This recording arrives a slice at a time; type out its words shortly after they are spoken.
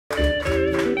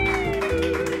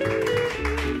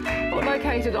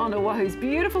Located on Oahu's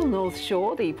beautiful North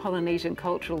Shore, the Polynesian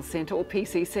Cultural Center, or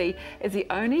PCC, is the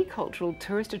only cultural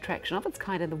tourist attraction of its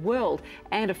kind in the world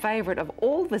and a favourite of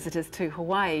all visitors to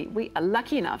Hawaii. We are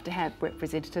lucky enough to have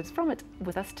representatives from it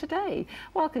with us today.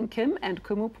 Welcome, Kim and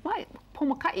Kuma.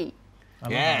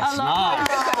 Yes, hello.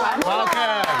 nice.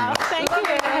 Welcome. Thank you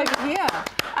for having you here.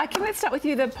 Kim, let's start with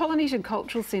you. The Polynesian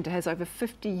Cultural Center has over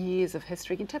 50 years of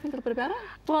history. Can you tell me a little bit about it?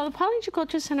 Well, the Polynesian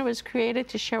Cultural Center was created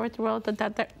to share with the world the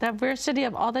diversity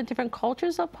of all the different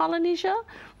cultures of Polynesia.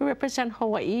 We represent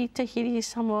Hawaii, Tahiti,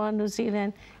 Samoa, New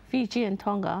Zealand, Fiji, and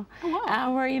Tonga. Oh, wow.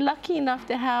 And we're lucky enough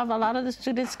to have a lot of the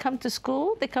students come to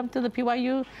school. They come to the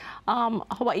BYU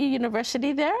Hawaii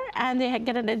University there, and they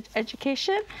get an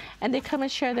education, and they come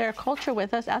and share their culture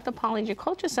with us at the Polynesian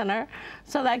Cultural Center.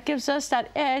 So that gives us that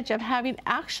edge of having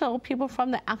actual people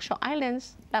from the actual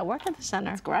islands that work at the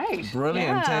center. That's great.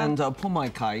 Brilliant. Yeah. And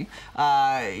Pomaikai,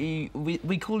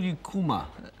 we call you Kuma.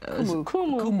 Kumu.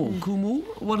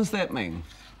 Kumu. What does that mean?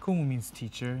 Kumu means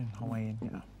teacher in Hawaiian.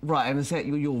 Yeah. Right, and is that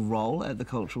your role at the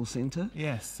Cultural Center?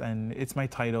 Yes, and it's my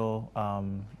title.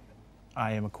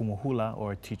 I am a kumu hula,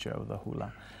 or teacher of the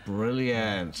hula.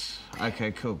 Brilliant. Okay,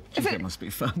 cool. Geez, that must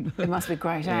be fun. It must be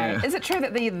great, eh? Yeah. Is it true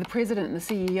that the president and the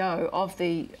CEO of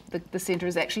the centre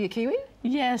is actually a Kiwi?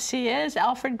 Yes, he is.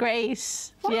 Alfred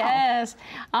Grace. Wow. Yes.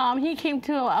 He came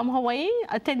to Hawaii,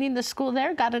 attending the school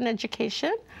there, got an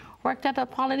education, worked at the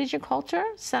Polynesian Culture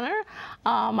Center.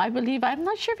 I believe, I'm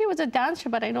not sure if he was a dancer,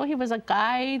 but I know he was a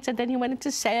guide, and then he went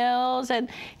into sales, and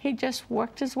he just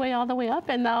worked his way all the way up,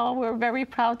 and now we're very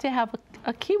proud to have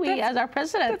a Kiwi as our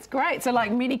president. That's great. So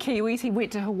like many Kiwis, he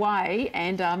went to Hawaii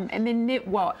and then,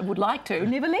 would like to,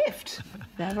 never left.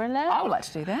 Never left. I would like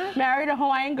to do that. Married a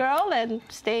Hawaiian girl and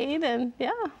stayed, and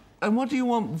yeah. And what do you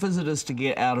want visitors to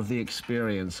get out of the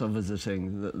experience of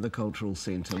visiting the Cultural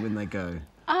Center when they go?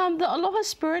 The aloha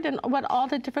spirit and what all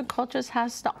the different cultures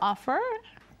has to offer.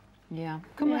 Yeah.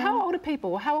 How old are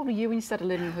people? How old were you when you started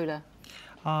learning hula?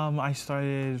 I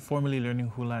started formally learning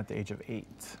hula at the age of 8.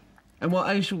 And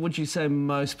what age would you say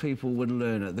most people would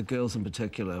learn it, the girls in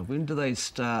particular? When do they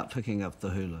start picking up the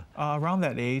hula? Around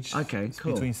that age. Okay, it's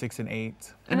cool. Between 6 and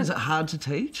 8. And is it hard to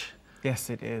teach?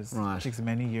 Yes, it is. Right. It takes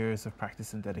many years of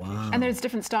practice and dedication. Wow. And there's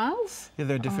different styles? Yeah,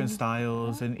 there are different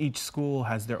styles, and each school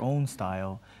has their own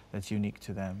style that's unique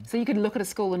to them. So you could look at a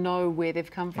school and know where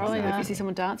they've come from. Exactly. If you see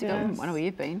someone dance, you go, I know where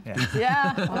you've been. Yeah.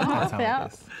 Yeah. That's how Yeah.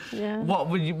 it is. Yeah.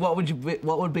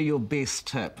 What would be your best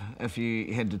tip if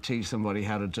you had to teach somebody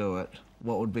how to do it?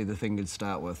 What would be the thing you'd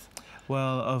start with?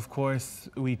 Well, of course,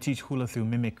 we teach hula through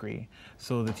mimicry.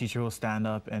 So the teacher will stand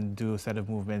up and do a set of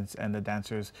movements, and the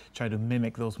dancers try to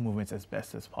mimic those movements as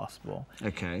best as possible.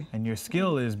 Okay. And your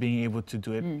skill is being able to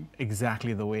do it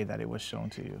exactly the way that it was shown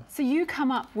to you. So you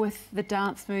come up with the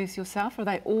dance moves yourself? Are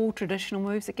they all traditional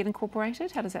moves that get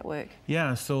incorporated? How does that work?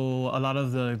 Yeah, so a lot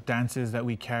of the dances that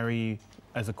we carry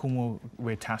as a kumu,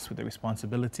 we're tasked with the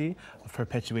responsibility of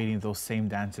perpetuating those same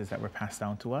dances that were passed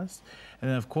down to us. And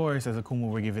then, of course, as a kumu,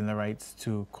 we're given the rights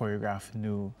to choreograph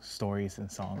new stories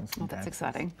and songs. Oh, that's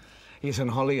exciting. Yes,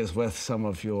 and Holly is with some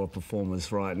of your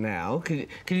performers right now. Can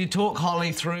you talk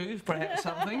Holly through perhaps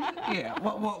something? Yeah.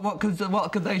 What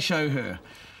could they show her?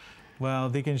 Well,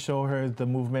 they can show her the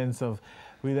movements of.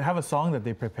 We have a song that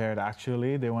they prepared,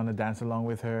 actually. They want to dance along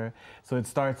with her. So it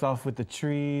starts off with the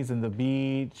trees and the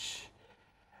beach,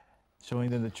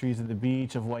 showing them the trees and the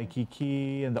beach of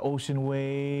Waikiki and the ocean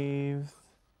waves.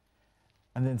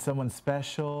 And then someone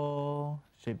special,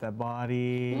 shape that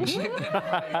body, bring it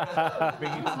to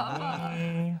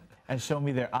me, and show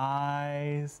me their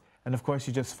eyes. And of course,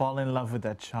 you just fall in love with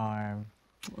that charm.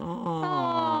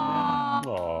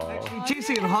 Actually,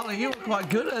 Jessie and Holly, you were quite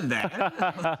good at that.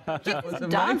 That was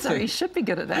Dancer, amazing. you should be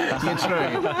good at that. Yeah,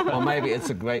 true. Well, maybe it's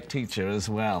a great teacher as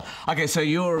well. Okay, so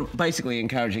you're basically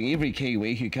encouraging every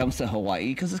Kiwi who comes to Hawaii,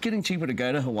 because it's getting cheaper to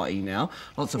go to Hawaii now,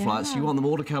 lots of flights, you want them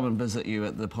all to come and visit you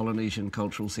at the Polynesian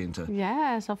Cultural Center.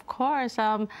 Yes, of course.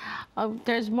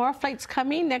 There's more flights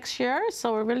coming next year,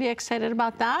 so we're really excited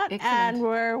about that. Excellent. And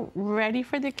we're ready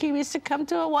for the Kiwis to come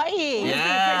to Hawaii. It's been a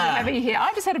pleasure having you here.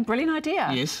 I just had a brilliant idea.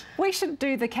 Yes. We should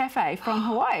do the cafe from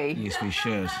Hawaii. Yes, we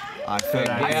should. I think,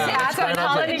 idea. yeah. At the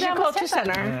Polynesian Culture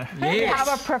Center. We Yes. have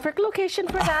a perfect location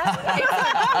for that.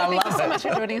 Thank you so much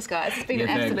for joining us, guys. It's been Yeah,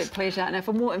 an absolute thanks. pleasure. Now,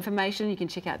 for more information, you can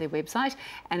check out their website,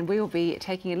 and we'll be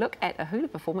taking a look at a hula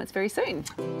performance very soon.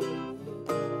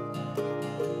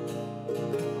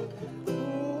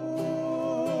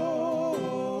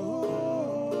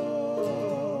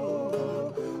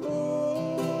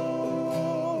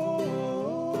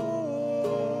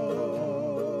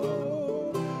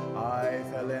 I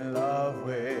fell in love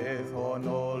with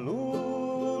Honolulu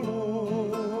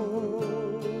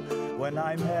when when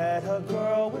I met a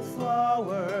girl with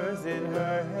flowers in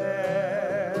her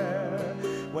hair,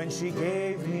 when she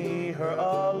gave me her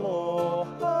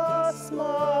aloha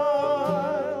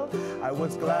smile, I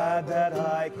was glad that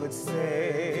I could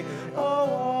stay a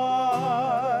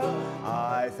while.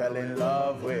 I fell in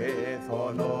love with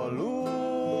Honolulu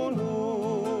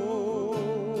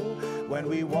when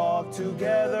we walked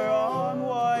together on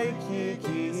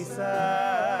Waikiki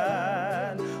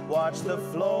sand, watched the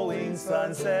flowing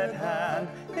sunset hand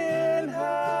in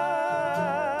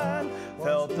hand,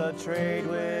 felt the trade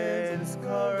winds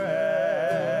caress.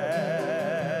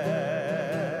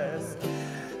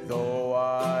 Though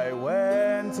I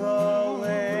went away,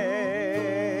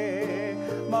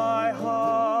 my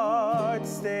heart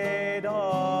stayed on.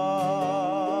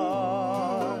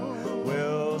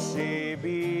 Will she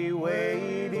be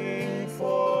waiting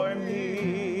for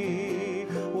me?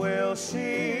 Will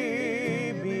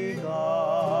she be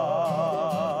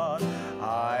gone?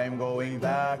 I'm going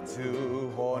back to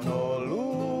Honolulu,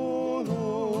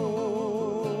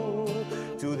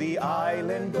 to the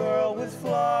island girl with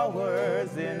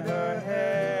flowers in her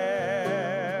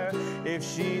hair. If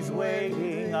she's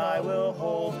waiting, I will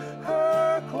hold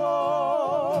her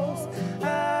close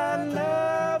and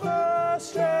never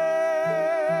stray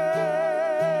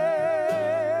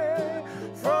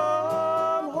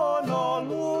from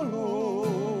Honolulu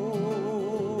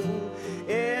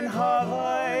in Hawaii.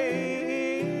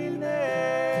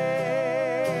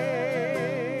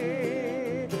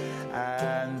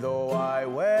 And though I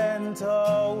went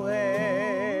away,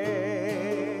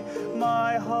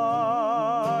 my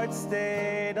heart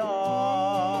stayed on.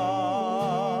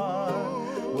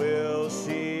 Will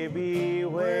she be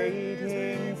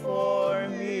waiting for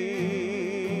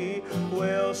me?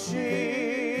 Will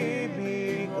she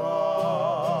be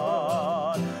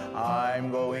gone? I'm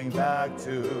going back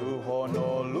to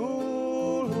Honolulu,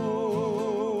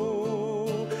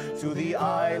 to the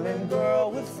island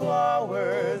girl with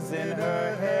flowers in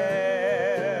her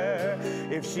hair.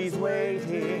 If she's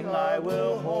waiting, I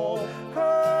will hold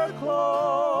her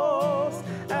close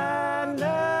and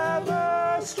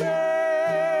never stray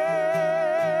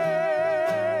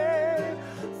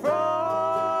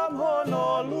from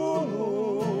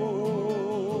Honolulu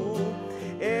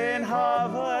in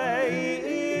Hawaii.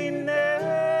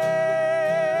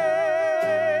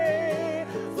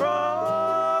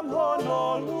 From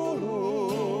Honolulu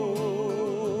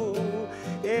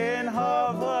in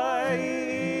Hawaii.